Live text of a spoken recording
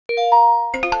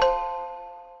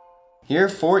Here are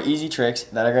 4 easy tricks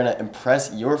that are going to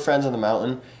impress your friends on the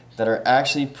mountain that are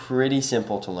actually pretty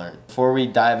simple to learn. Before we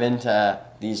dive into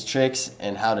these tricks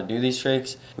and how to do these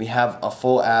tricks, we have a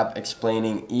full app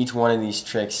explaining each one of these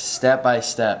tricks step by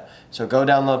step. So go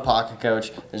download Pocket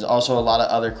Coach. There's also a lot of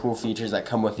other cool features that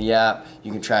come with the app.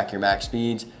 You can track your max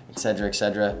speeds, etc.,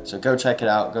 etc. So go check it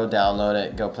out, go download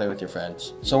it, go play with your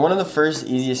friends. So one of the first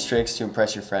easiest tricks to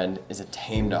impress your friend is a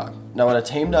Tame Dawg. Now what a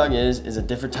Tame Dawg is a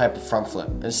different type of front flip.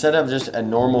 Instead of just a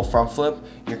normal front flip,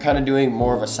 you're kind of doing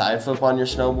more of a side flip on your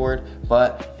snowboard,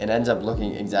 but it ends up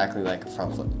looking exactly like a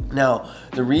front flip. Now,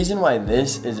 the reason why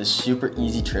this is a super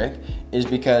easy trick is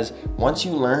because once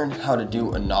you learn how to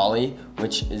do a nollie,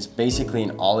 which is basically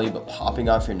an ollie but popping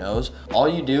off your nose, all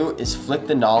you do is flick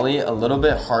the nollie a little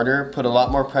bit harder, put a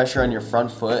lot more pressure on your front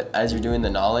foot as you're doing the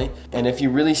nollie, and if you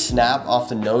really snap off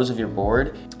the nose of your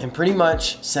board, it pretty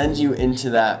much sends you into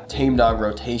that Tame Dawg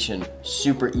rotation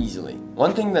super easily.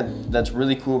 One thing that's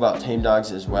really cool about Tame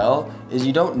Dawgs as well is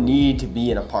you don't need to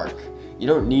be in a park. You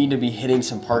don't need to be hitting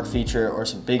some park feature or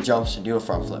some big jumps to do a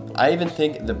front flip. I even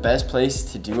think the best place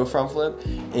to do a front flip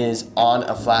is on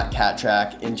a flat cat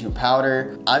track into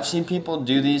powder. I've seen people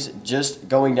do these just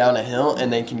going down a hill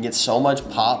and they can get so much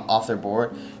pop off their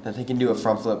board that they can do a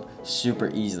front flip super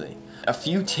easily. A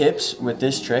few tips with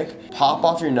this trick: pop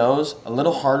off your nose a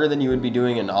little harder than you would be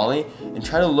doing a nollie, and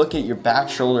try to look at your back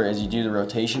shoulder as you do the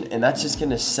rotation, and that's just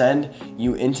gonna send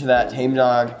you into that Tame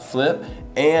Dawg flip.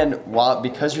 And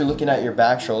because you're looking at your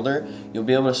back shoulder, you'll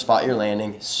be able to spot your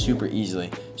landing super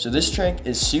easily. So this trick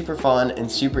is super fun and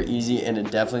super easy, and it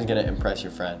definitely is gonna impress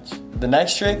your friends. The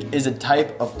next trick is a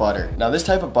type of butter. Now this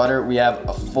type of butter, we have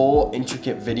a full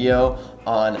intricate video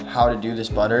on how to do this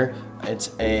butter.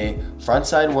 It's a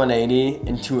frontside 180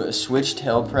 into a switch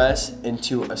tail press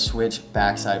into a switch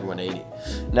backside 180.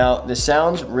 Now this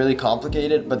sounds really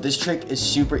complicated, but this trick is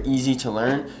super easy to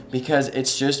learn because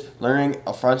it's just learning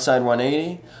a frontside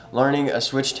 180, learning a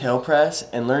switch tail press,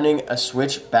 and learning a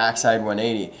switch backside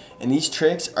 180. And these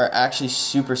tricks are actually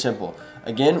super simple.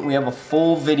 Again, we have a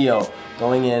full video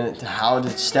going into how to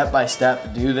step by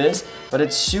step do this, but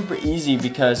it's super easy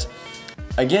because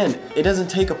again, it doesn't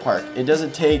take a park. It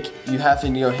doesn't take you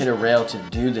having to go hit a rail to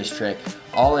do this trick.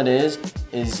 All it is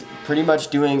pretty much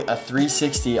doing a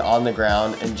 360 on the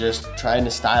ground and just trying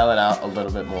to style it out a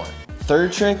little bit more.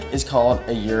 Third trick is called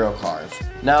a Gyro Carve.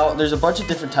 Now, there's a bunch of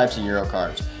different types of Gyro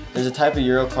Carves. There's a type of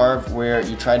Gyro Carve where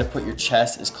you try to put your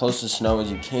chest as close to snow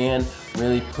as you can,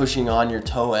 really pushing on your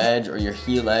toe edge or your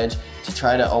heel edge to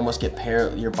try to almost get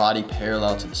your body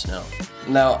parallel to the snow.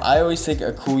 Now, I always think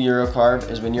a cool Gyro Carve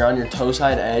is when you're on your toe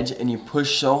side edge and you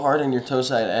push so hard on your toe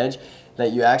side edge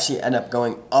that you actually end up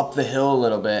going up the hill a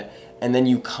little bit, and then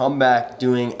you come back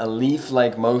doing a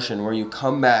leaf-like motion where you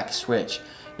come back switch.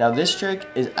 Now this trick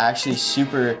is actually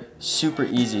super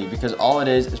easy because all it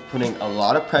is putting a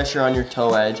lot of pressure on your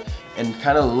toe edge and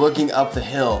kind of looking up the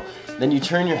hill. Then you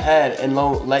turn your head and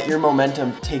let your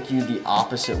momentum take you the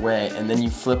opposite way, and then you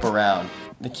flip around.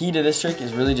 The key to this trick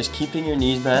is really just keeping your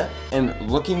knees bent and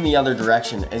looking the other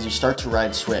direction as you start to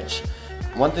ride switch.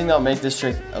 One thing that'll make this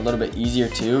trick a little bit easier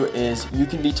too is you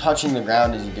can be touching the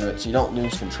ground as you do it so you don't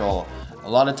lose control. A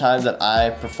lot of times that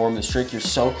I perform this trick, you're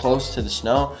so close to the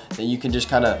snow that you can just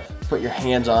kind of put your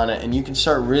hands on it, and you can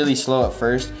start really slow at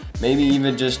first. Maybe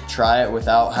even just try it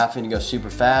without having to go super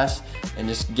fast and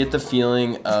just get the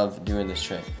feeling of doing this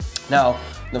trick. Now,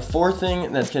 the fourth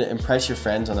thing that's gonna impress your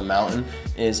friends on the mountain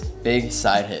is big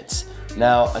side hits.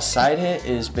 Now, a side hit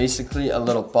is basically a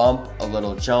little bump, a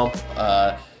little jump,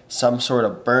 some sort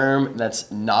of berm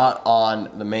that's not on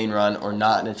the main run or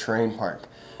not in a terrain park.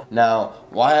 Now,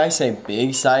 why I say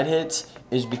big side hits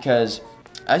is because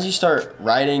as you start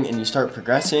riding and you start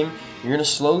progressing, you're gonna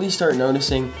slowly start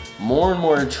noticing more and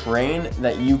more terrain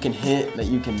that you can hit, that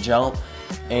you can jump.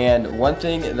 And one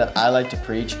thing that I like to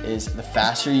preach is the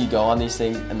faster you go on these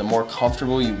things and the more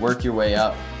comfortable you work your way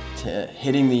up to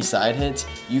hitting these side hits,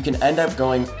 you can end up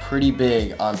going pretty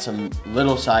big on some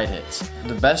little side hits.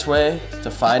 The best way to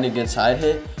find a good side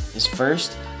hit is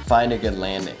first find a good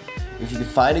landing. If you can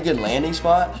find a good landing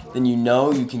spot, then you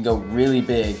know you can go really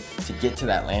big to get to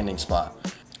that landing spot.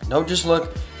 Don't just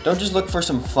look for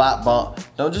some flat bump.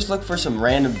 Don't just look for some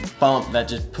random bump that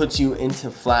just puts you into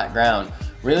flat ground.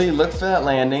 Really look for that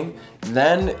landing,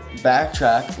 then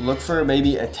backtrack, look for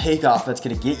maybe a takeoff that's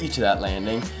gonna get you to that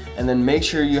landing, and then make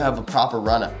sure you have a proper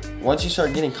run up. Once you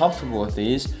start getting comfortable with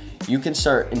these, you can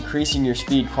start increasing your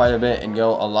speed quite a bit and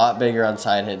go a lot bigger on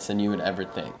side hits than you would ever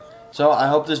think. So I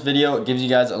hope this video gives you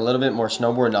guys a little bit more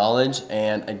snowboard knowledge,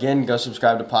 and again, go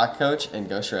subscribe to Pocket Coach and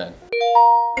go shred.